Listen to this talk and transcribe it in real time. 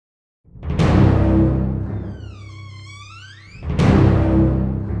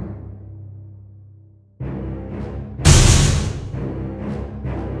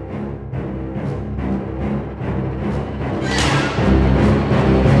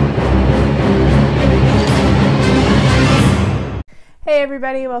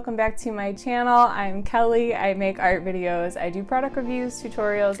everybody, welcome back to my channel. I'm Kelly. I make art videos. I do product reviews,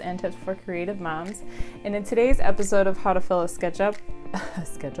 tutorials, and tips for creative moms. And in today's episode of How to Fill a Sketchbook,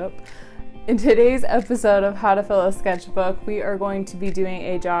 we are going to be doing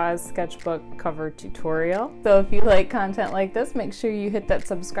a Jaws sketchbook cover tutorial. So if you like content like this, make sure you hit that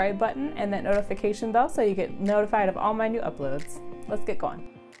subscribe button and that notification bell so you get notified of all my new uploads. Let's get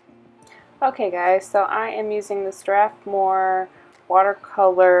going. Okay guys, so I am using the Strathmore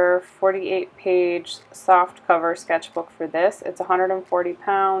Watercolor 48-page soft cover sketchbook for this. It's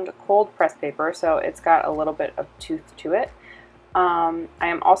 140-pound cold press paper, so it's got a little bit of tooth to it. I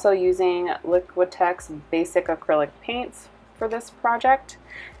am also using Liquitex basic acrylic paints for this project.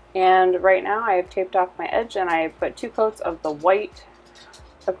 And right now I have taped off my edge and I put 2 coats of the white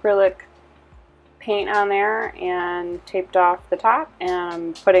acrylic paint on there and taped off the top, and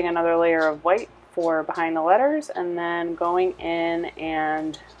I'm putting another layer of white for behind the letters and then going in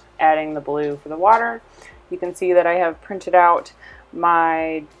and adding the blue for the water. You can see that I have printed out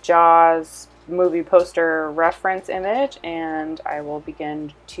my Jaws movie poster reference image, and I will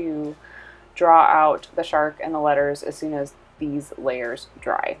begin to draw out the shark and the letters as soon as these layers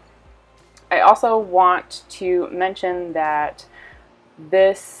dry. I also want to mention that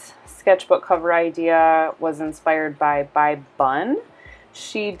this sketchbook cover idea was inspired by Bun.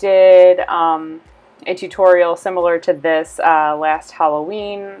 She did a tutorial similar to this last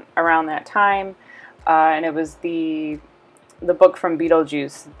Halloween around that time, and it was the book from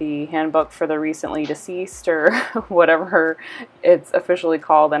Beetlejuice, the handbook for the recently deceased, or whatever it's officially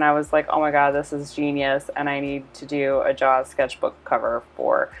called, and I was like, oh my god, this is genius, and I need to do a Jaws sketchbook cover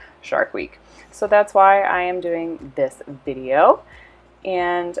for Shark Week. So that's why I am doing this video,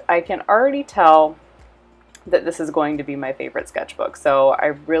 and I can already tell that this is going to be my favorite sketchbook. So I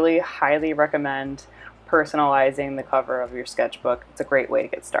really highly recommend personalizing the cover of your sketchbook. It's a great way to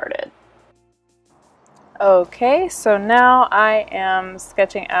get started. Okay, so now I am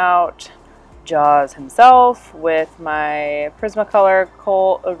sketching out Jaws himself with my Prismacolor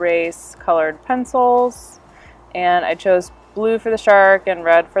Kohl Erase colored pencils, and I chose blue for the shark and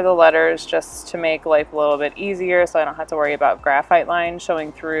red for the letters just to make life a little bit easier so I don't have to worry about graphite lines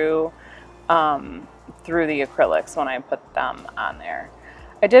showing through the acrylics when I put them on there.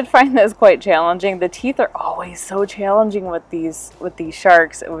 I did find this quite challenging. The teeth are always so challenging with these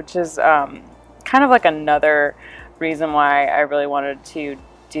sharks, which is kind of like another reason why I really wanted to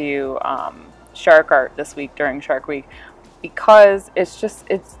do shark art this week during Shark Week, because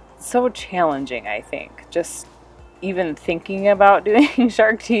it's so challenging, I think, just even thinking about doing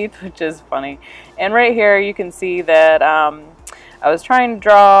shark teeth, which is funny. And right here you can see that I was trying to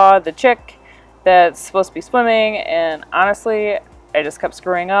draw the chick that's supposed to be swimming, and honestly I just kept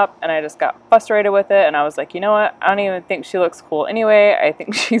screwing up and I just got frustrated with it, and I was like, you know what, I don't even think she looks cool anyway. I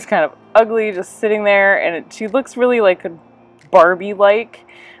think she's kind of ugly just sitting there, and she looks really like Barbie-like,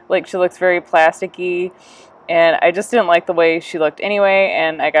 like she looks very plasticky, and I just didn't like the way she looked anyway,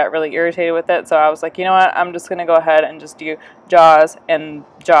 and I got really irritated with it. So I was like, you know what, I'm just gonna go ahead and just do Jaws and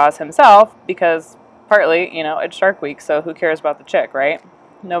Jaws himself, because partly, you know, it's Shark Week, so who cares about the chick, right?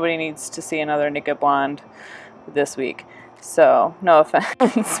 Nobody needs to see another naked blonde this week. So, no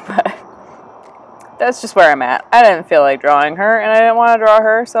offense, but that's just where I'm at. I didn't feel like drawing her, and I didn't want to draw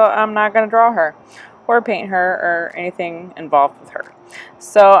her, so I'm not going to draw her or paint her or anything involved with her.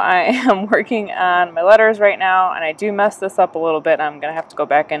 So I am working on my letters right now, and I do mess this up a little bit. I'm going to have to go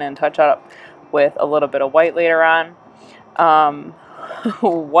back in and touch up with a little bit of white later on.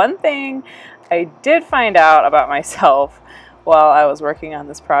 One thing I did find out about myself while I was working on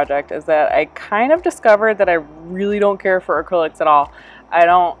this project is that I kind of discovered that I really don't care for acrylics at all. I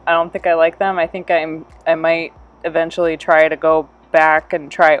don't think I like them. I think I might eventually try to go back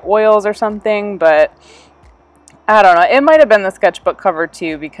and try oils or something, but I don't know. It might have been the sketchbook cover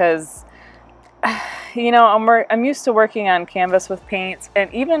too, because you know, I'm used to working on canvas with paints,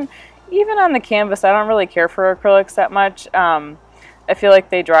 and even on the canvas I don't really care for acrylics that much. I feel like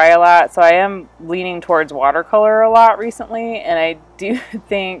they dry a lot, so I am leaning towards watercolor a lot recently, and I do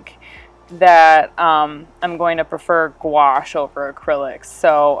think that I'm going to prefer gouache over acrylics.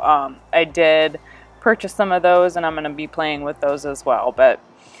 So I did purchase some of those, and I'm going to be playing with those as well. But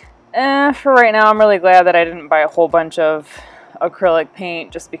for right now, I'm really glad that I didn't buy a whole bunch of acrylic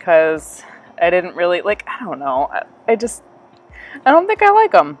paint, just because I didn't really, like, I don't know, I don't think I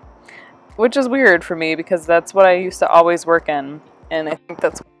like them, which is weird for me because that's what I used to always work in. And I think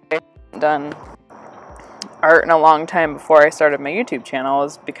that's why I haven't done art in a long time before I started my YouTube channel,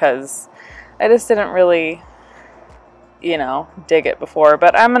 is because I just didn't really, you know, dig it before.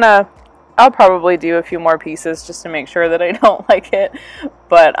 But I'm gonna I'll probably do a few more pieces just to make sure that I don't like it.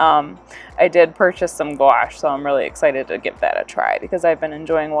 But I did purchase some gouache, so I'm really excited to give that a try because I've been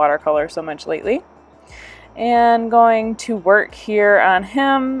enjoying watercolor so much lately. And going to work here on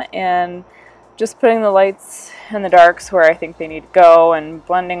him and just putting the lights and the darks where I think they need to go. And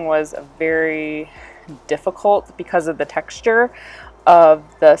blending was very difficult because of the texture of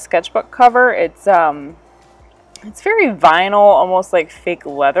the sketchbook cover. It's very vinyl, almost like fake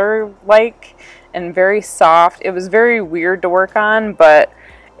leather-like, and very soft. It was very weird to work on, but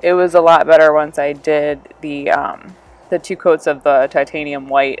it was a lot better once I did the 2 coats of the titanium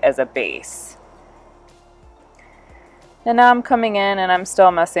white as a base. And now I'm coming in and I'm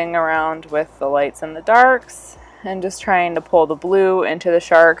still messing around with the lights and the darks and just trying to pull the blue into the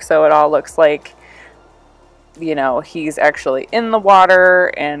shark so it all looks like, you know, he's actually in the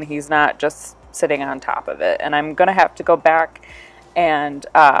water and he's not just sitting on top of it. And I'm gonna have to go back and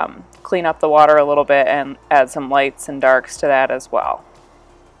clean up the water a little bit and add some lights and darks to that as well.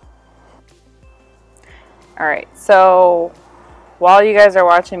 Alright, so while you guys are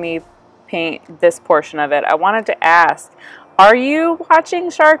watching me paint this portion of it, I wanted to ask, are you watching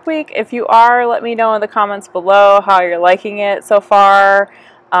Shark Week? If you are, let me know in the comments below how you're liking it so far.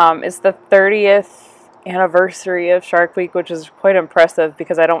 It's the 30th anniversary of Shark Week, which is quite impressive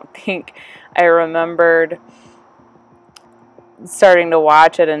because I don't think I remembered starting to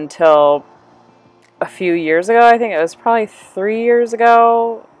watch it until a few years ago. I think it was probably 3 years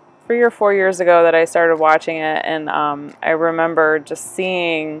ago, 3 or 4 years ago that I started watching it, and I remember just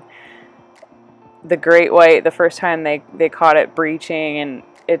seeing the great white the first time they caught it breaching, and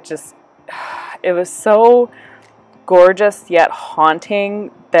it was so gorgeous yet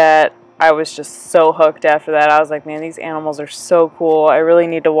haunting that I was just so hooked after that. I was like, man, these animals are so cool. I really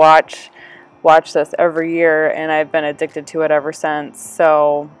need to watch this every year, and I've been addicted to it ever since.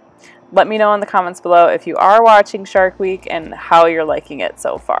 So let me know in the comments below if you are watching Shark Week and how you're liking it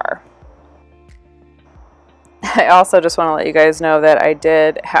so far. I also just want to let you guys know that I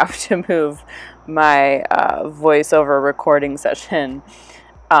did have to move my voiceover recording session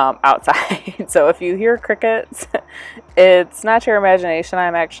outside. So if you hear crickets, it's not your imagination.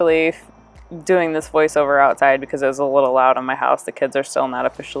 I'm actually doing this voiceover outside because it was a little loud in my house. The kids are still not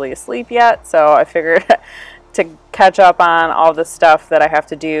officially asleep yet, so I figured to catch up on all the stuff that I have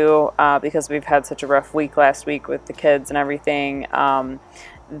to do because we've had such a rough week last week with the kids and everything,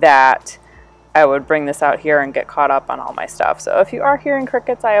 that I would bring this out here and get caught up on all my stuff. So if you are hearing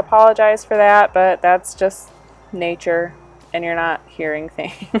crickets, I apologize for that, but that's just nature and you're not hearing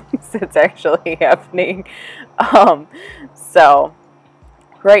things. It's actually happening. So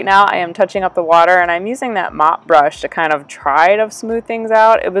right now I am touching up the water and I'm using that mop brush to kind of try to smooth things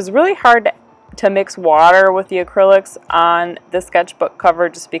out. It was really hard to mix water with the acrylics on the sketchbook cover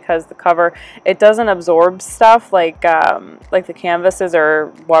just because the cover, it doesn't absorb stuff like the canvases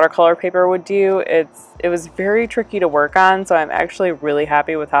or watercolor paper would do. It was very tricky to work on, so I'm actually really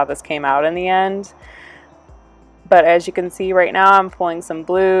happy with how this came out in the end. But as you can see right now, I'm pulling some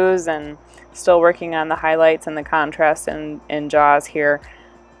blues and still working on the highlights and the contrast in Jaws here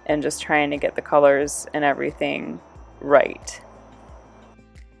and just trying to get the colors and everything right.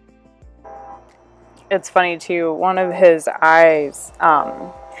 It's funny too, one of his eyes,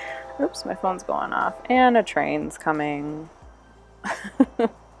 oops, my phone's going off, and a train's coming.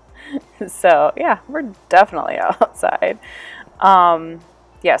 So yeah, we're definitely outside.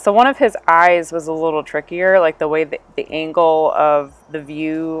 Yeah, so one of his eyes was a little trickier, like the way the angle of the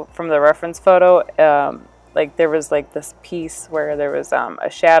view from the reference photo, like there was like this piece where there was a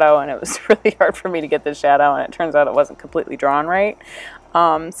shadow, and it was really hard for me to get the shadow, and it turns out it wasn't completely drawn right.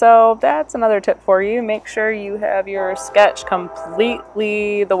 So that's another tip for you. Make sure you have your sketch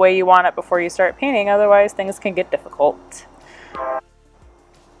completely the way you want it before you start painting, otherwise things can get difficult.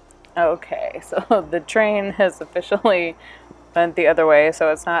 Okay, so the train has officially went the other way, so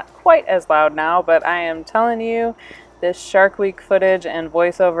it's not quite as loud now, but I am telling you, this Shark Week footage and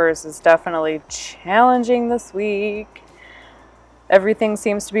voiceovers is definitely challenging this week. Everything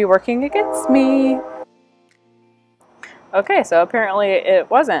seems to be working against me. Okay, so apparently it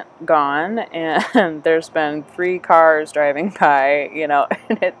wasn't gone, and there's been 3 cars driving by, you know,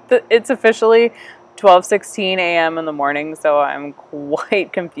 and it's officially 12:16 a.m. in the morning, so I'm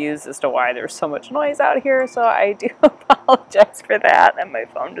quite confused as to why there's so much noise out here, so I do apologize for that, and my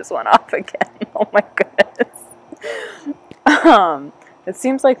phone just went off again. Oh my goodness. It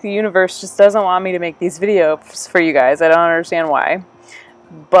seems like the universe just doesn't want me to make these videos for you guys. I don't understand why,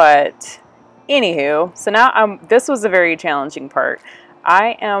 but anywho, so now this was a very challenging part.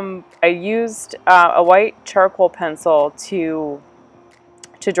 I used a white charcoal pencil to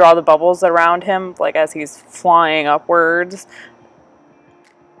to draw the bubbles around him, like as he's flying upwards.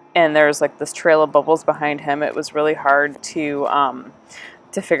 And there's like this trail of bubbles behind him. It was really hard to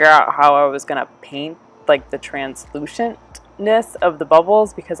figure out how I was gonna paint like the translucentness of the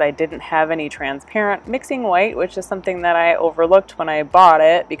bubbles, because I didn't have any transparent mixing white, which is something that I overlooked when I bought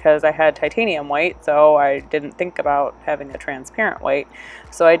it because I had titanium white, so I didn't think about having a transparent white.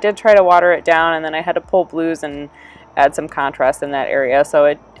 So I did try to water it down, and then I had to pull blues and add some contrast in that area, so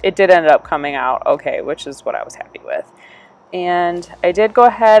it did end up coming out okay, which is what I was happy with. And I did go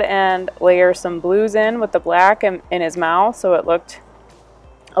ahead and layer some blues in with the black in his mouth, so it looked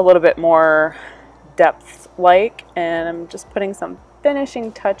a little bit more depth-like. And I'm just putting some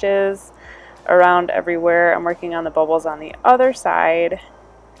finishing touches around everywhere. I'm working on the bubbles on the other side.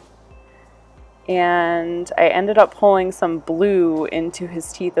 And I ended up pulling some blue into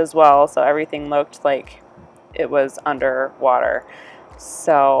his teeth as well, so everything looked like it was underwater.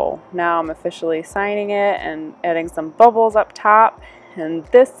 So now I'm officially signing it and adding some bubbles up top, and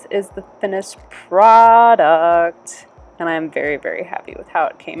this is the finished product, and I'm very, very happy with how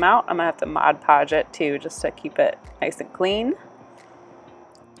it came out. I'm gonna have to Mod Podge it too, just to keep it nice and clean.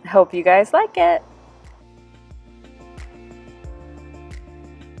 I hope you guys like it.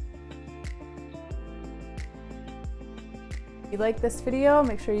 If you like this video,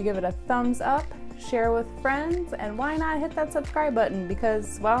 make sure you give it a thumbs up, share with friends, and why not hit that subscribe button,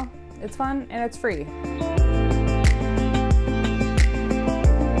 because, well, it's fun and it's free.